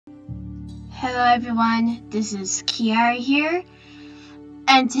Hello everyone, this is Kiara here,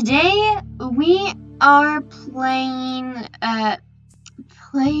 and today we are playing Birds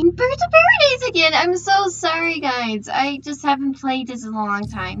of Paradise again. I'm so sorry guys, I just haven't played this in a long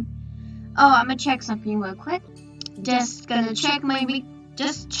time. Oh, I'm gonna check something real quick. Just checked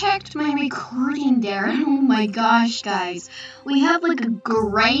my recording there. Oh my gosh guys, we have like a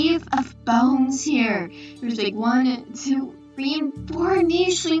grave of bones here. There's like 1, 2, 3, and 4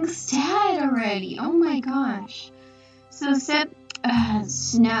 nicelings dead already. Oh my gosh. So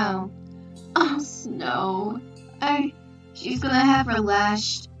Snow. Oh, Snow. She's gonna have her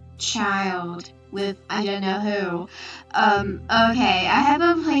last child with I don't know who. Okay, I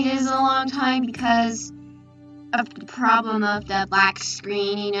haven't played this in a long time because of the problem of the black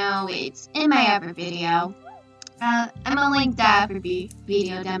screen, you know. It's in my other video. I'm gonna link that other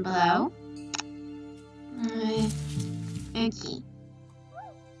video down below. Okay.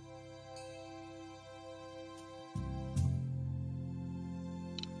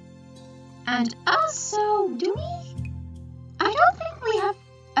 And also, I don't think we have,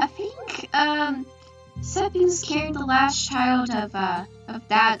 Sepping's carried the last child of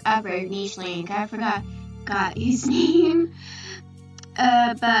that other nicheling. I forgot his name.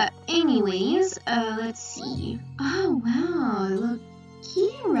 But anyways, let's see. Oh wow, look,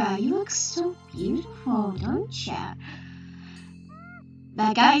 Kiara, you look so beautiful, don't ya?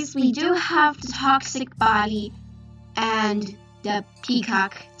 But guys, we do have the toxic body and the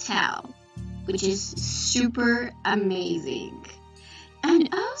peacock tail, which is super amazing. And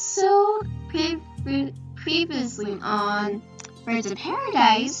also, previously on Birds of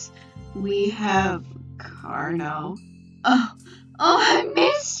Paradise, we have Carno. Oh, I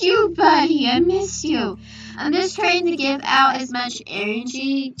miss you, buddy. I miss you. I'm just trying to give out as much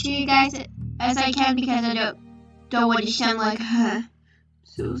energy to you guys as I can because I don't want to sound like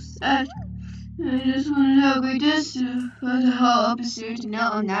so sad. I just want to hug like this for the whole episode. No,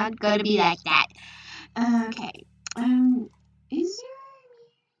 I'm not gonna be like that. Okay. Is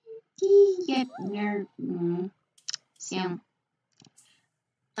there yep, so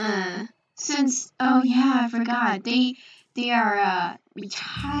since oh yeah, I forgot. They are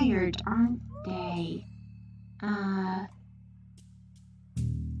retired, aren't they?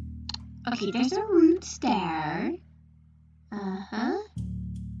 Okay, there's a roots there.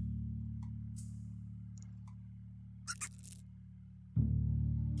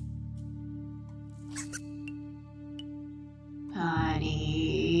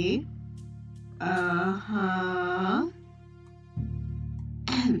 Honey.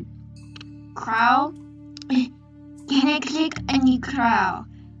 Crow. Can I click a new crow?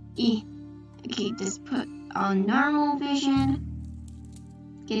 Okay, just put on normal vision.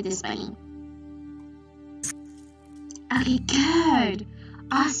 Get this bunny. Okay, good.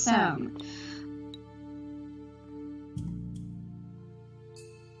 Awesome.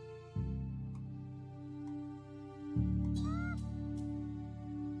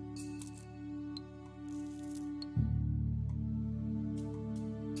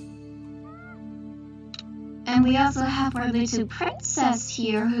 And we also have our little princess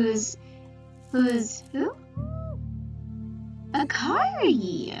here who's who?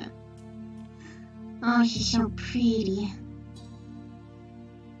 Akari. Oh, she's so pretty.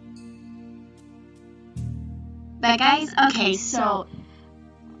 But guys, okay, so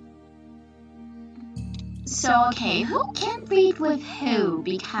okay, who can breed with who?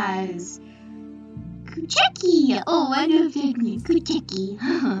 Because Kucheki. Oh, I know his name, Kucheki.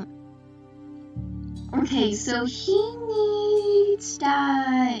 Okay, so he needs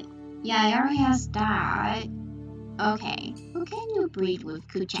that. Yeah, he already has that. Okay, who can you breed with,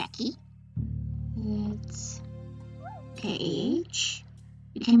 Kucheki? It's KH.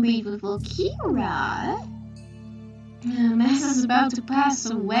 You can breed with Kiara. Max is about to pass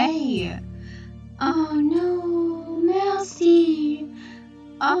away. Oh no, Melcy.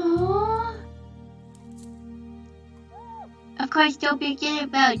 Oh. Of course, don't forget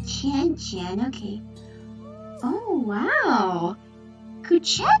about Chan. Okay. Oh wow.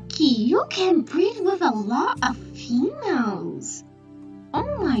 Kucheki, you can breed with a lot of females.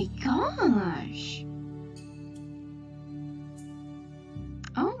 Oh my gosh.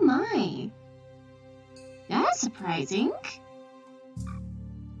 Oh my. That's surprising.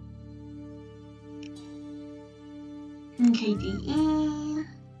 Okay, DE.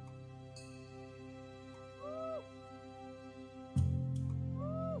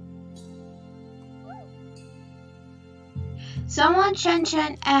 Someone Chen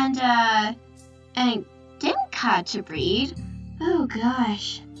and Dinka to breed. Oh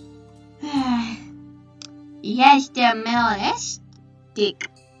gosh. Yes, the male dick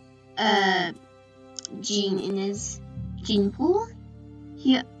gene in his gene pool.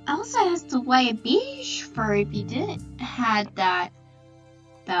 He also has to weigh a beige fur if he didn't had that,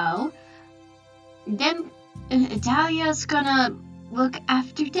 though. Then Dahlia's gonna look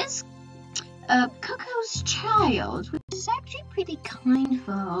after this Coco's child, which is actually pretty kind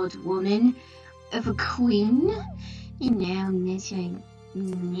for an old woman of a queen. You know, this like,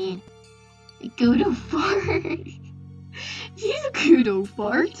 good old fart. He's a good old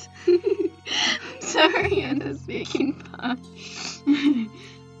fart. I'm sorry, I'm just making fun.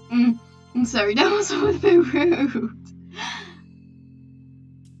 I'm sorry, that was a bit rude.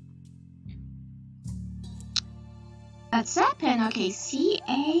 That's that pen, okay,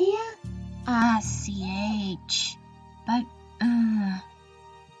 C-A? C-H. But,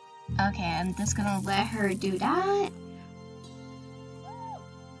 okay, I'm just gonna let her do that.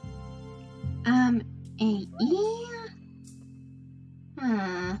 A-E?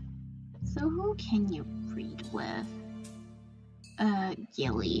 So who can you breed with?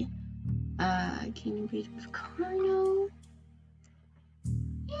 Gilly. Can you breed with Carno?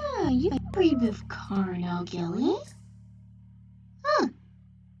 Yeah, you can breed with Carno, Gilly. Huh.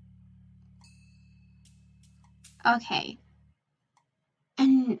 Okay.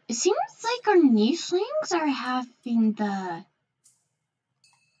 And it seems like our niechlings are having the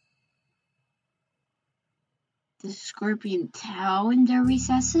scorpion tail in their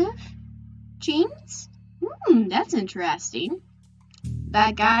recessive genes? That's interesting.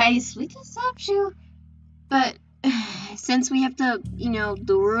 But guys, we just have to. But since we have to, you know,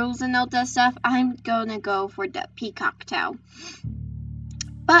 the rules and all that stuff, I'm gonna go for the peacock tail.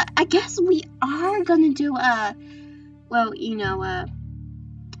 But I guess we are gonna do a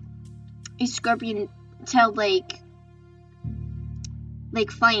scorpion tail like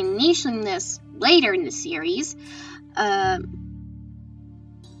flying nicheling this later in the series. I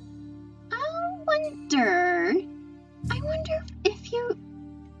wonder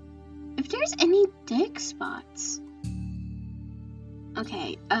if there's any dig spots.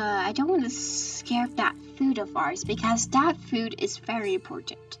 Okay, I don't want to scare that food of ours because that food is very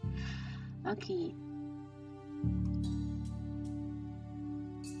important. Okay.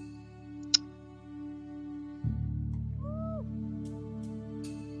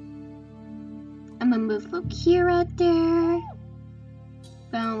 I'm gonna move Kiara there.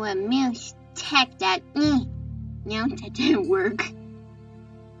 Gonna let me attack that. No, that didn't work.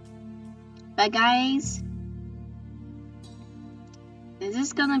 But guys, this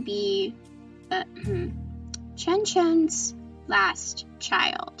is gonna be Chen Chen's last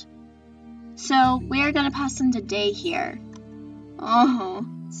child. So we're gonna pass him the day here. Oh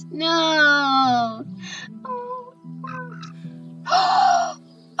no! Oh,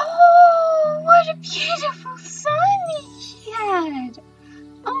 what a beautiful son he had!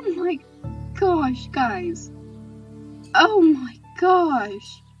 Oh my gosh, guys! Oh my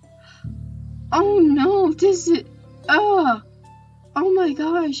gosh! Oh no, this is oh my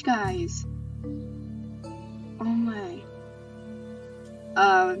gosh, guys! Oh my.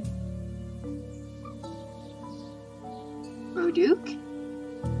 Roduke?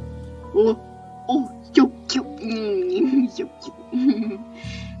 So cute. So cute.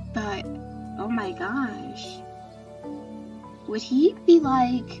 But, oh my gosh. Would he be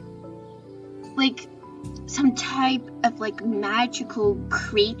like some type of magical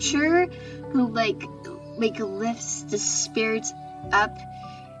creature who lifts the spirits up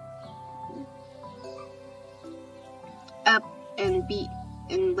and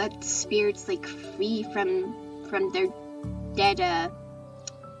let the spirits free from their dead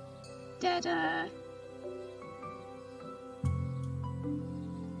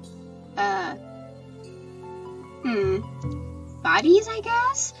bodies, I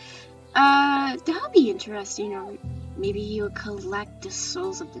guess? That'll be interesting, or maybe he would collect the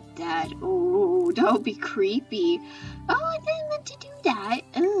souls of the dead. Oh, that would be creepy. Oh, I didn't meant to do that.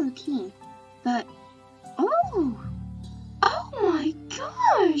 Oh, okay. But, oh my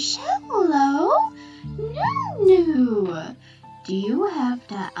gosh, hello, Nunu. Do you have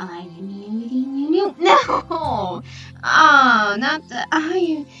the iron immunity, Nunu? No! Oh, not the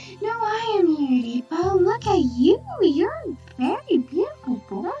iron. No iron immunity, but look at you. You're a very beautiful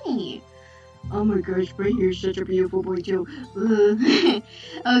boy. Oh my gosh, but you're such a beautiful boy too. Okay,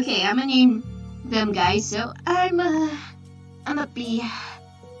 I'm gonna name them guys, so I'm gonna be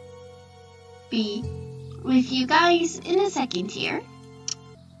with you guys in a second here.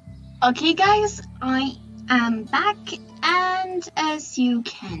 Okay guys, I am back, and as you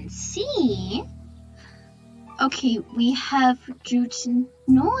can see, okay, we have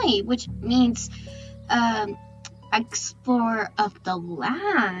Jutenoi, which means explorer of the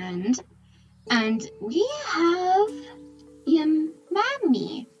land, and we have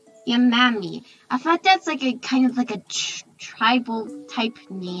Yamami. Yamami. I thought that's like a kind of like a tribal type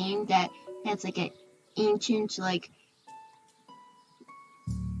name that's like an ancient like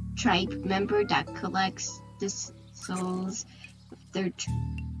tribe member that collects the souls of their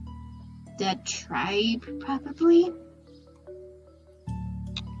dead tribe probably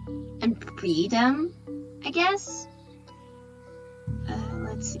and free them, I guess.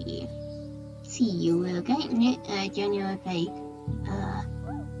 Let's see. See you will get it. I don't know if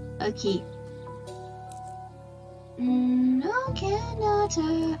okay. No, cannot.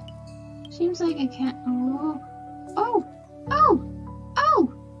 Seems like I can't. Oh,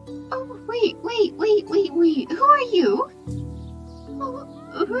 wait. Who are you?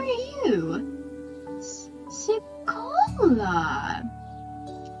 Who are you? Sekola.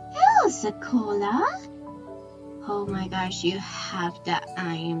 Hello, Sekola. Oh my gosh, you have that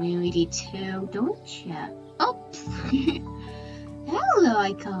eye immunity too, don't you? Oops. Hello,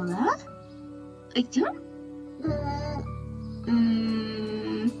 Ikola. I don't.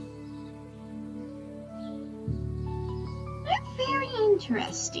 Not very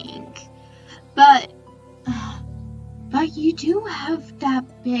interesting, but you do have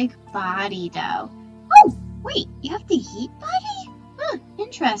that big body, though. Oh, wait, you have the heat body? Huh,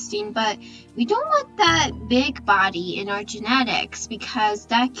 interesting, but we don't want that big body in our genetics because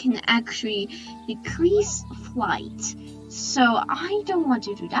that can actually decrease flight. So I don't want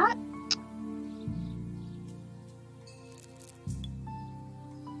to do that.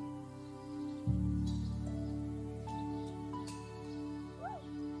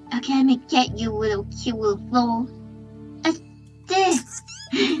 Okay, I'm gonna get you, little cute little.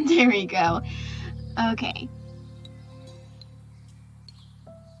 There we go. Okay.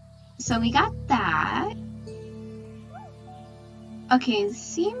 So we got that. Okay,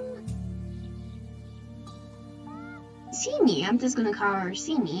 see me. I'm just gonna call her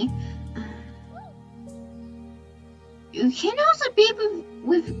see me. You can also be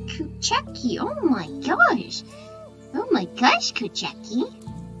with Kucheki. Oh my gosh. Oh my gosh, Kucheki.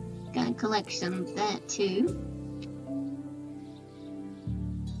 Gonna collect some of that too.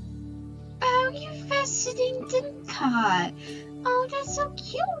 Oh, you're fascinating cat. Oh, that's so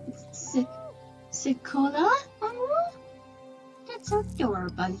cute. Sekola. Oh, that's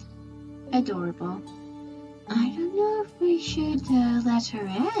adorable. Adorable. I don't know if we should let her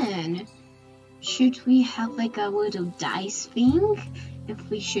in. Should we have like a little dice thing? If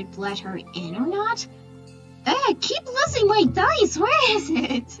we should let her in or not? I keep losing my dice. Where is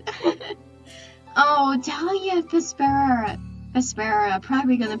it? Oh, Dahlia and Vespera are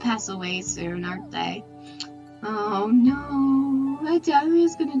probably gonna pass away soon, aren't they? Oh no,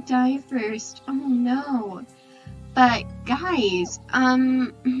 Dahlia's gonna die first. Oh no. But guys, I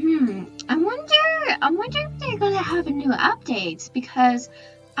wonder if they're gonna have a new update because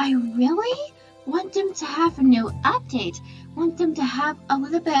I really want them to have a new update. Want them to have a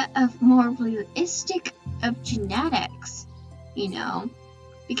little bit of more realistic of genetics, you know,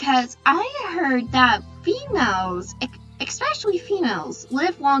 because I heard that females, especially females,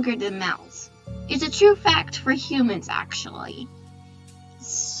 live longer than males. It's a true fact for humans, actually.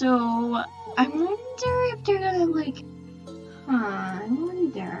 So I wonder if they're gonna like, I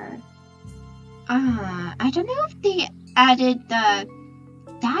wonder. I don't know if they added that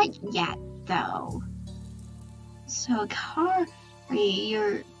yet though. So Kari,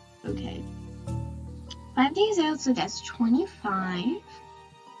 you're okay. 5 days out, so that's 25.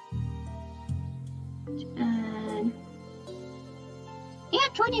 And yeah,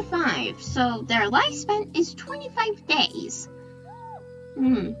 25. So their lifespan is 25 days.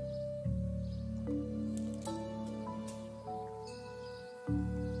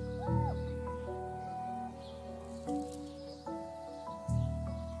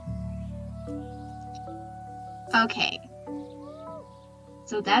 Okay.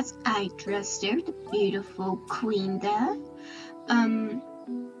 So that's Idrester, the beautiful queen there. And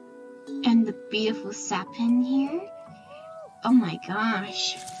the beautiful sapin here. Oh my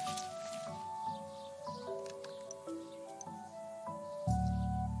gosh.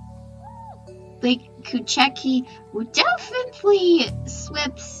 Like, Kucheki would definitely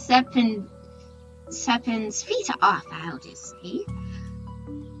sweep Sapin's feet off, I'll just say.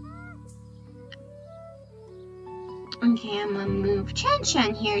 Okay, I'm gonna move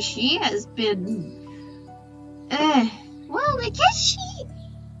Chen here. She has been... well, I guess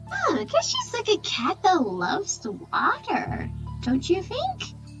she's like a cat that loves the water. Don't you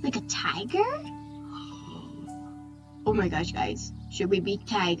think? Like a tiger? Oh my gosh, guys. Should we be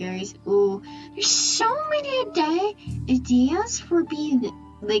tigers? Ooh, there's so many ideas for being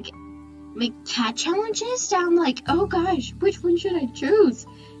like cat challenges. That I'm like, oh gosh, which one should I choose?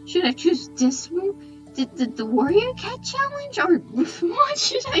 Should I choose this one, the warrior cat challenge, or what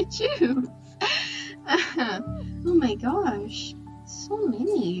should I choose? Oh my gosh, so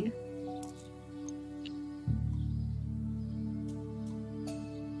many.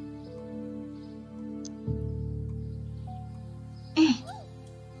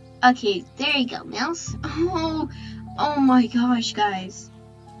 Okay, there you go, Mouse. Oh my gosh, guys.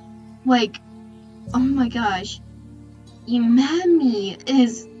 Like, oh my gosh. Umami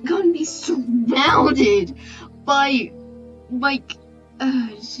is gonna be surrounded by, like,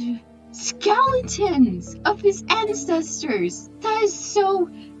 skeletons of his ancestors. That is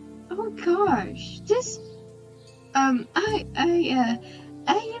so, oh gosh. This, I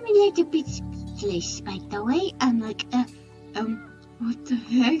am a little bit speechless, by the way. I'm like, what the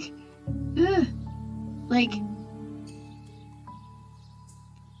heck?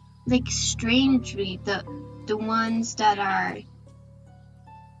 Like strangely, the ones that are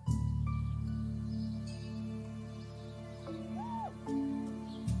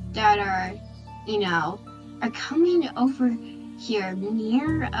you know, are coming over here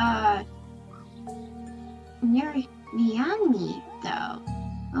near Miami though.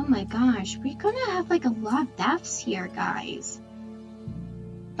 Oh my gosh, we're gonna have like a lot of deaths here, guys.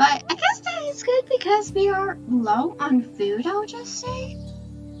 But I guess that is good because we are low on food, I'll just say.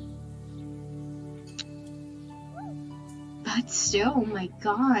 But still, oh my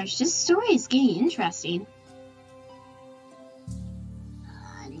gosh, this story is getting interesting.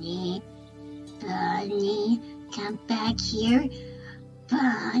 Bunny, come back here.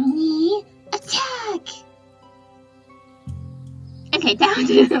 Bunny, attack! Okay, that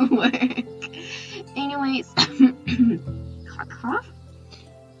didn't work. Anyways, cough.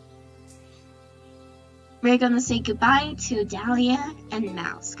 We're gonna say goodbye to Dahlia and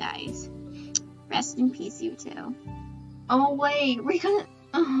Mouse, guys. Rest in peace, you two. Oh wait, we're gonna.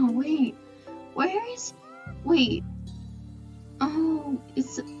 Oh wait, wait. Oh,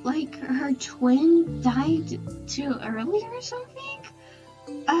 it's like her twin died too early or something?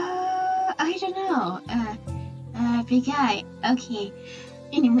 I don't know. Big guy. Okay.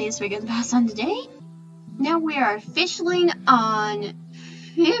 Anyways, we're gonna pass on today. Now we are officially on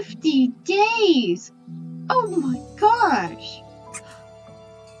 50 days. Oh my gosh.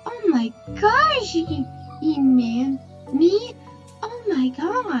 Oh my gosh, man. Me? Oh my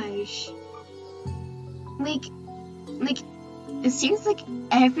gosh. Like, it seems like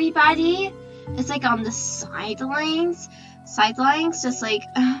everybody is like on the sidelines, just like,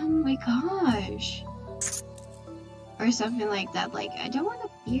 oh my gosh. Or something like that. Like, I don't want to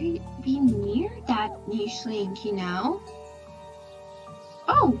be near that niche-link, you know?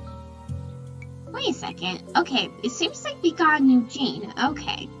 Oh. Wait a second. Okay, it seems like we got a new gene.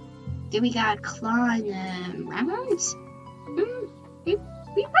 Okay. Did we got claw and rabbits? We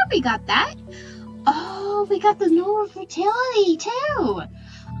probably got that. Oh, we got the normal fertility too.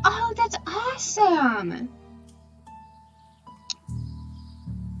 Oh, that's awesome.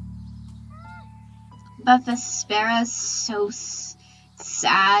 But Vespera's so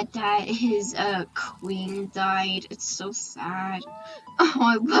sad that his queen died. It's so sad. Oh,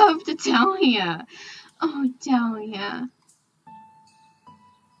 I love the Dahlia. Oh, Dahlia.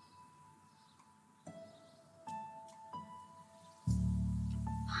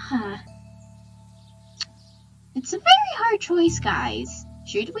 Huh. It's a very hard choice, guys.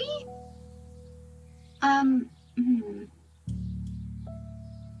 Should we?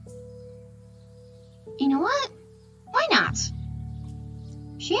 You know what? Why not?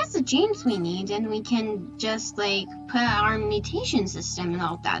 She has the genes we need, and we can just, like, put our mutation system and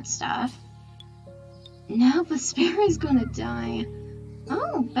all that stuff. Now Vespera's gonna die.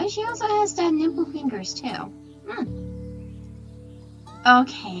 Oh, but she also has that nimble fingers, too.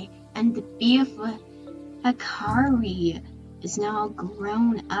 Okay, and the beautiful Akari is now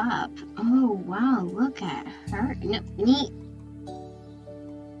grown up. Oh, wow, look at her. No, neat.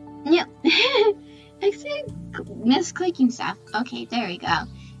 Yep. Except misclicking stuff. Okay, there we go.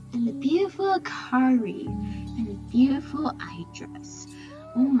 And the beautiful Akari. And the beautiful Idris.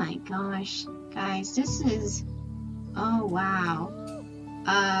 Oh my gosh. Guys, this is... Oh, wow.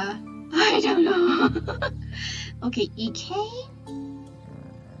 I don't know. Okay, EK?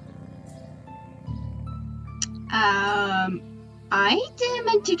 I didn't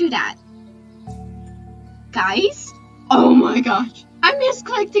mean to do that. Guys? Oh my gosh. I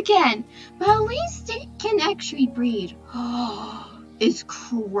misclicked again. But at least it can actually breed. Oh, is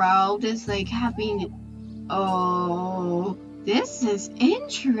Crowd is like having... Oh, This is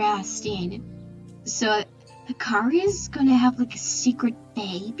interesting. So, Hikari is gonna have like a secret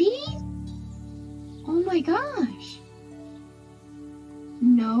baby? Oh my gosh.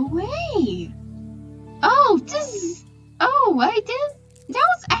 No way. Oh, that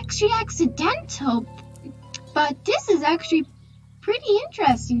was actually accidental. But this is actually pretty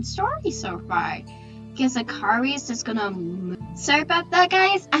interesting story so far. Guess Hikari is just gonna move. Sorry about that,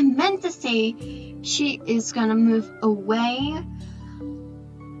 guys. I meant to say she is gonna move away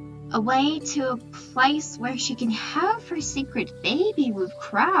to a place where she can have her secret baby with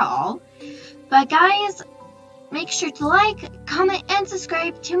Crowl. But guys, make sure to like, comment, and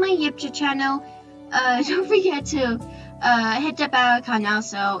subscribe to my YouTube channel. Don't forget to hit the bell icon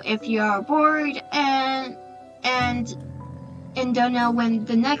also if you're bored and don't know when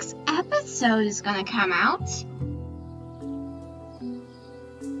the next episode is gonna come out.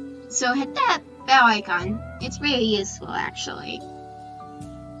 So hit that bell icon. It's really useful actually.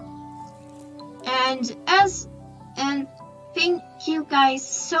 And thank you guys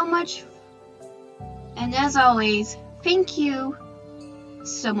so much. And as always, thank you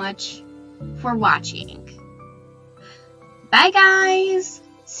so much for watching. Bye guys!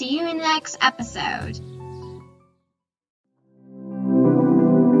 See you in the next episode.